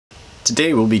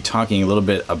today we'll be talking a little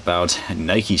bit about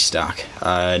Nike stock.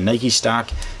 Nike stock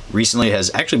recently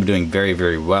has actually been doing very,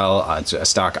 very well. It's a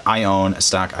stock I own, a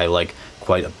stock I like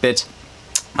quite a bit.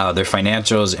 Their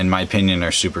financials, in my opinion,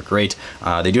 are super great.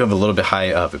 They do have a little bit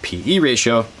high of a PE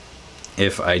ratio,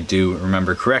 if I do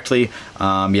remember correctly.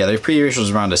 Yeah, their PE ratio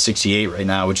is around a 68 right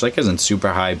now, which isn't super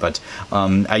high, but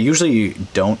I usually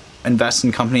don't invest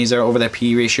in companies that are over that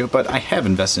PE ratio, but I have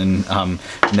invested in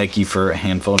Nike for a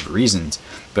handful of reasons.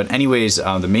 But anyways,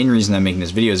 the main reason I'm making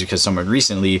this video is because someone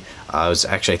recently, it was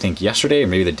actually I think yesterday or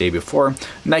maybe the day before,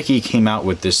 Nike came out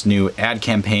with this new ad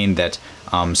campaign that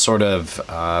sort of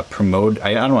I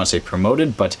don't want to say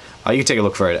promoted, but you can take a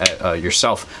look for it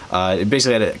yourself. It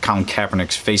basically had Colin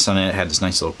Kaepernick's face on it. It had this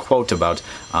nice little quote about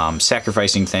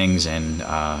sacrificing things and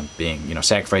being,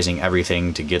 sacrificing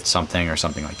everything to get something or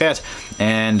something like that.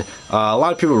 And a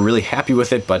lot of people were really happy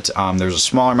with it, but there's a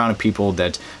smaller amount of people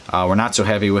that were not so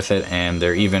happy with it, and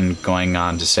they're even going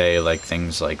on to say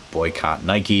things like boycott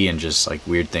Nike and just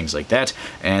weird things like that.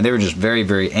 And they were just very,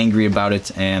 very angry about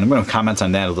it. And I'm going to comment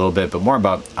on that a little bit, but more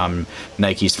about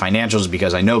Nike's financials,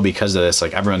 because I know because of this,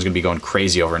 everyone's going to be going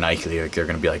crazy over Nike. They're going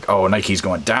to be like, oh, Nike's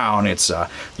going down. It's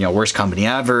worst company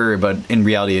ever. But in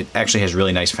reality, it actually has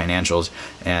really nice financials.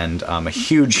 And a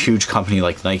huge company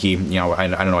like Nike, I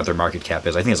don't know what their market cap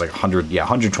is. I think it's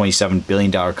 $127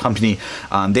 billion company.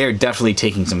 They're definitely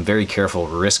taking some very careful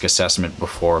risk assessment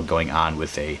before going on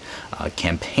with a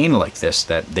campaign like this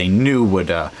that they knew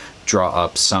would draw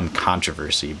up some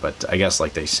controversy. But I guess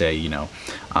they say,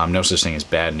 no such thing as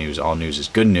bad news. All news is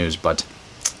good news. But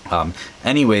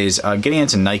anyways, getting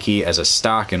into Nike as a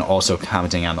stock and also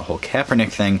commenting on the whole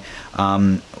Kaepernick thing.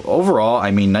 Overall,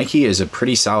 I mean, Nike is a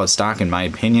pretty solid stock in my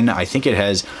opinion. I think it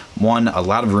has, a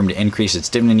lot of room to increase its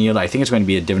dividend yield. I think it's going to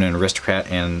be a dividend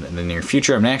aristocrat in the near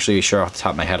future. I'm not actually sure off the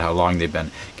top of my head how long they've been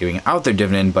giving out their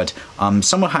dividend, but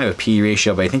somewhat high of a PE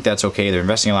ratio, but I think that's okay. They're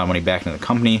investing a lot of money back into the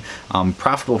company.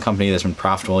 Profitable company that's been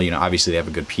profitable. Obviously they have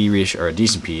a good PE ratio or a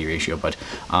decent PE ratio, but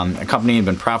a company has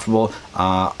been profitable.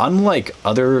 Unlike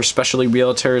other specialty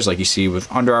realtors, like you see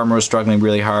with Under Armour struggling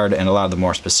really hard, and a lot of the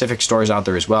more specific stores out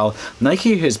there as well,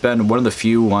 Nike has been one of the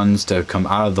few ones to come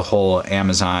out of the whole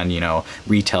Amazon,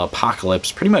 retail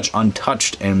apocalypse pretty much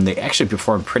untouched, and they actually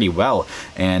performed pretty well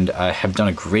and have done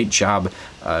a great job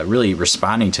really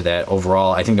responding to that.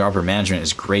 Overall, I think their upper management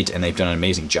is great, and they've done an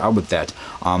amazing job with that.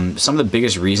 Some of the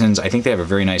biggest reasons, I think they have a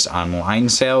very nice online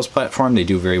sales platform. They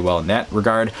do very well in that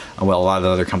regard. Well, a lot of the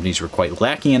other companies were quite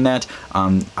lacking in that.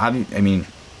 I mean,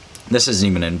 this isn't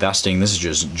even investing. This is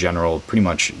just general. Pretty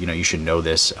much, you should know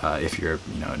this if you're,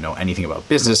 know anything about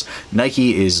business.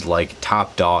 Nike is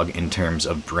top dog in terms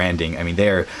of branding. I mean,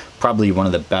 they're probably one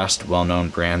of the best well-known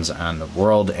brands in the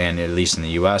world, and at least in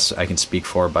the U.S. I can speak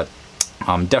for, but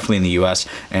definitely in the U.S.,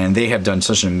 and they have done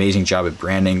such an amazing job at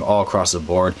branding all across the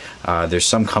board. There's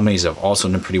some companies that have also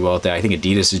done pretty well with that. I think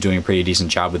Adidas is doing a pretty decent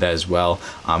job with that as well.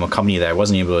 A company that I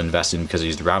wasn't able to invest in because I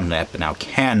used around that, but now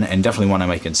can, and definitely one I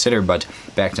might consider. But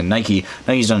back to Nike.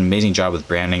 Nike's done an amazing job with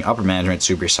branding. Upper management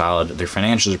super solid. Their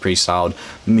financials are pretty solid.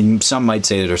 I mean, some might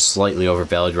say that they're slightly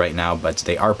overvalued right now, but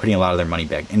they are putting a lot of their money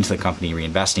back into the company,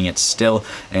 reinvesting it still,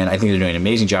 and I think they're doing an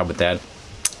amazing job with that.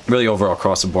 Really overall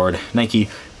across the board, Nike,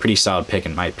 pretty solid pick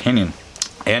in my opinion.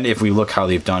 And if we look how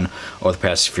they've done over the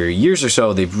past few years or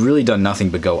so, they've really done nothing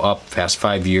but go up. Past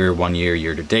 5 year, 1 year,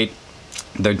 year to date,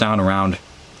 they're down around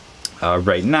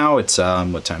right now. It's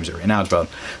what time is it right now? It's about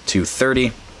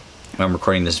 2:30. I'm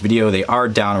recording this video. They are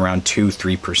down around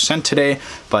 2-3% today,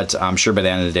 but I'm sure by the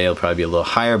end of the day it'll probably be a little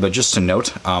higher. But just to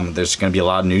note, there's going to be a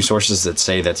lot of news sources that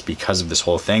say that's because of this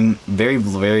whole thing. Very,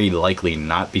 very likely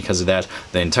not because of that.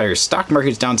 The entire stock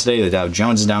market's down today. The Dow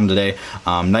Jones is down today.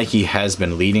 Nike has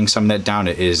been leading some of that down.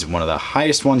 It is one of the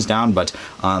highest ones down, but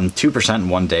 2% in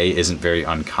one day isn't very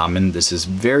uncommon. This is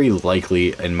very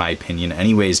likely, in my opinion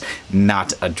anyways,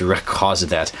 not a direct cause of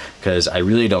that, because I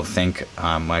really don't think,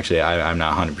 actually I'm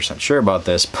not 100% sure about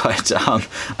this, but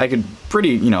I could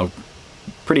pretty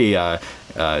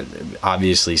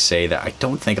obviously say that I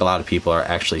don't think a lot of people are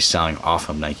actually selling off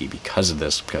of Nike because of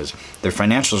this, because their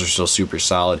financials are still super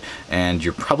solid, and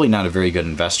you're probably not a very good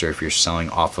investor if you're selling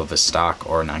off of a stock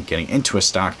or not getting into a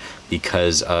stock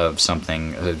because of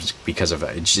something, because of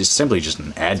it's just simply just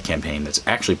an ad campaign that's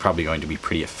actually probably going to be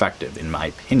pretty effective in my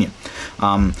opinion.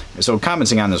 So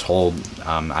commenting on this whole,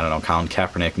 I don't know, Colin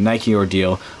Kaepernick Nike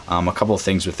ordeal, a couple of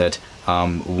things with it.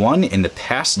 One, in the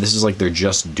past, this is like their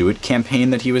Just Do It campaign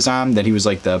that he was on, that he was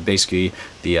like basically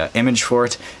the image for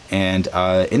it. And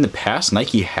in the past,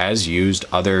 Nike has used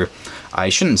other, I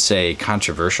shouldn't say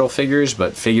controversial figures,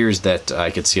 but figures that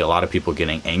I could see a lot of people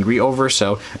getting angry over.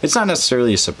 So it's not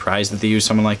necessarily a surprise that they use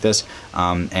someone like this.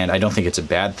 And I don't think it's a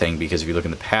bad thing, because if you look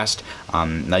in the past,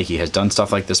 Nike has done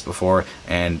stuff like this before,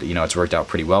 and you know, it's worked out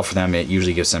pretty well for them. It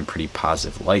usually gives them pretty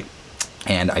positive light.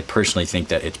 And I personally think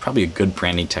that it's probably a good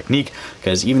branding technique,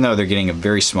 because even though they're getting a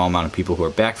very small amount of people who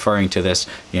are backfiring to this,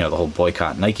 you know, the whole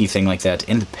boycott Nike thing like that,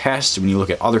 in the past, when you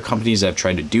look at other companies that have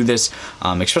tried to do this,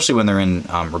 especially when they're in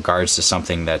regards to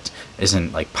something that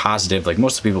isn't like positive, like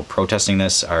most of the people protesting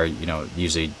this are, you know,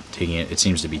 usually taking it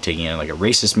seems to be taking it in like a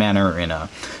racist manner, in a,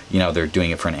 you know, they're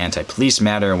doing it for an anti-police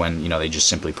matter, when, you know, they just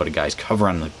simply put a guy's cover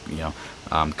on the, you know,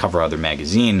 cover of their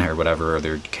magazine or whatever, or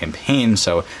their campaign.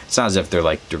 So it's not as if they're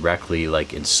like directly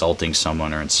like insulting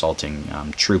someone or insulting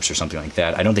troops or something like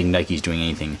that. I don't think Nike's doing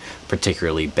anything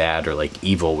particularly bad or like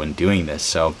evil when doing this.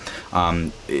 So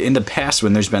in the past,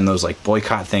 when there's been those like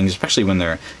boycott things, especially when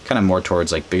they're kind of more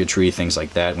towards like bigotry, things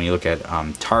like that, when you look at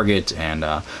Target, and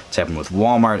it's happened with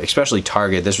Walmart, especially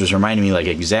Target. This was reminding me like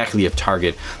exactly of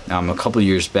Target a couple of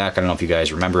years back. I don't know if you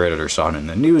guys remember it or saw it in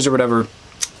the news or whatever.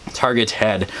 Target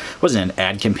wasn't an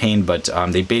ad campaign, but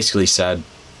they basically said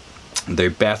their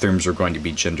bathrooms were going to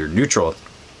be gender neutral.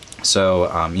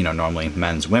 So, you know, normally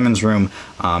men's, women's room,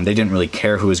 they didn't really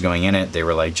care who was going in it. They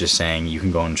were like just saying you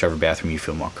can go in whichever bathroom you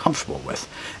feel more comfortable with.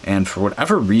 And for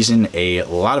whatever reason, a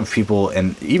lot of people,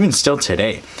 and even still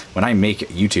today, when I make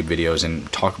YouTube videos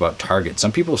and talk about Target,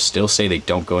 some people still say they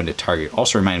don't go into Target.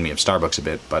 Also reminded me of Starbucks a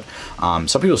bit, but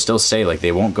some people still say like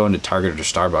they won't go into Target or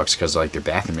Starbucks because like their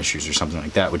bathroom issues or something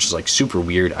like that, which is like super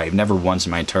weird. I've never once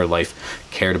in my entire life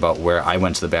cared about where I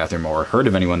went to the bathroom, or heard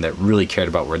of anyone that really cared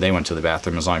about where they went to the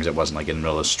bathroom, as long as it wasn't like in the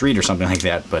middle of the street or something like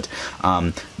that. But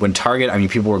when Target, I mean,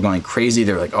 people were going crazy.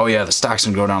 They're like, oh yeah, the stock's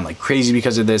gonna go down like crazy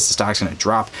because of this, the stock's gonna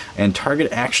drop. And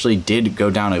Target actually did go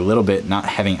down a little bit, not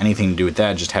having anything to do with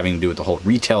that, just having to do with the whole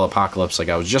retail apocalypse like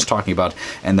I was just talking about,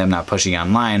 and them not pushing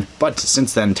online. But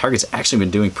since then, Target's actually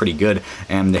been doing pretty good,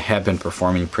 and they have been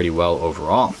performing pretty well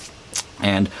overall.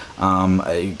 And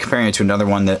comparing it to another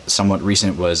one that somewhat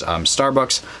recent was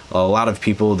Starbucks. A lot of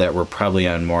people that were probably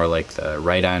on more like the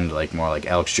right end, like more like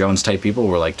Alex Jones type people,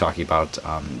 were like talking about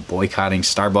boycotting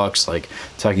Starbucks, like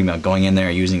talking about going in there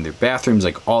and using their bathrooms,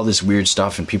 like all this weird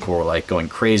stuff. And people were like going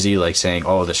crazy, like saying,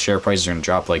 oh, the share prices are going to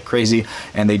drop like crazy.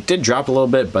 And they did drop a little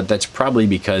bit, but that's probably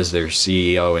because their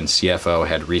CEO and CFO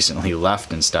had recently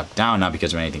left and stepped down, not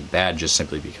because of anything bad, just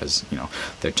simply because, you know,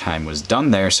 their time was done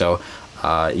there. So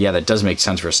yeah, that does make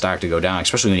sense for a stock to go down,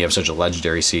 especially when you have such a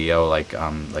legendary CEO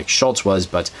like Schultz was.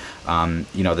 But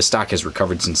you know, the stock has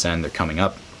recovered since then. They're coming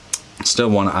up.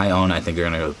 Still one I own. I think they're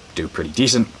going to do pretty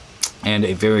decent, and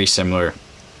a very similar,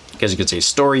 I guess you could say,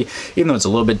 story, even though it's a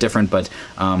little bit different, but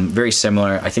very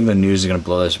similar. I think the news is going to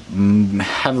blow this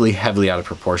heavily out of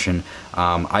proportion.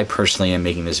 I personally am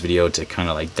making this video to kind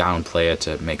of like downplay it,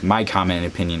 to make my comment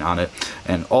and opinion on it,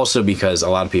 and also because a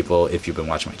lot of people, if you've been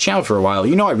watching my channel for a while,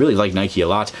 you know I really like Nike a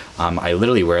lot. I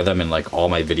literally wear them in like all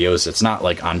my videos. It's not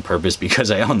like on purpose because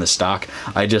I own the stock.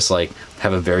 I just like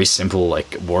have a very simple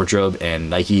like wardrobe, and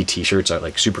Nike t-shirts are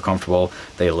like super comfortable.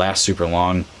 They last super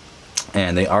long.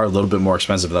 And they are a little bit more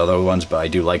expensive than other ones, but I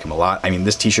do like them a lot. I mean,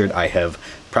 this t-shirt I have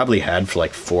probably had for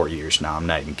like 4 years now. I'm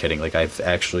not even kidding. Like, I've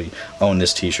actually owned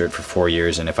this t-shirt for 4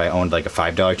 years, and if I owned like a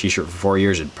 $5 t-shirt for 4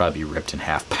 years, it'd probably be ripped in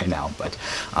half by now. But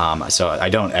so I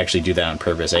don't actually do that on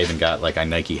purpose. I even got like a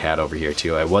Nike hat over here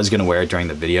too. I was gonna wear it during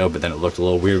the video, but then it looked a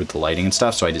little weird with the lighting and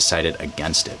stuff, so I decided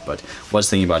against it. But was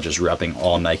thinking about just repping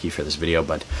all Nike for this video,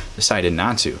 but decided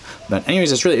not to. But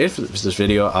anyways, that's really it for this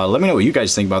video. Let me know what you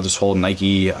guys think about this whole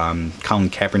Nike Colin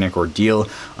Kaepernick ordeal.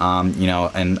 You know,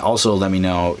 and also let me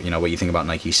know, you know, what you think about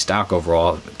Nike stock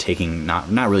overall, taking not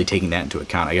really taking that into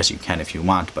account. I guess you can if you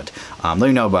want, but let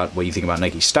me know about what you think about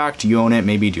Nike stock. Do you own it?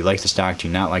 Maybe do you like the stock? Do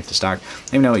you not like the stock?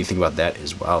 Let me know what you think about that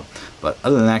as well. But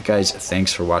other than that, guys,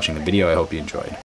 thanks for watching the video. I hope you enjoyed.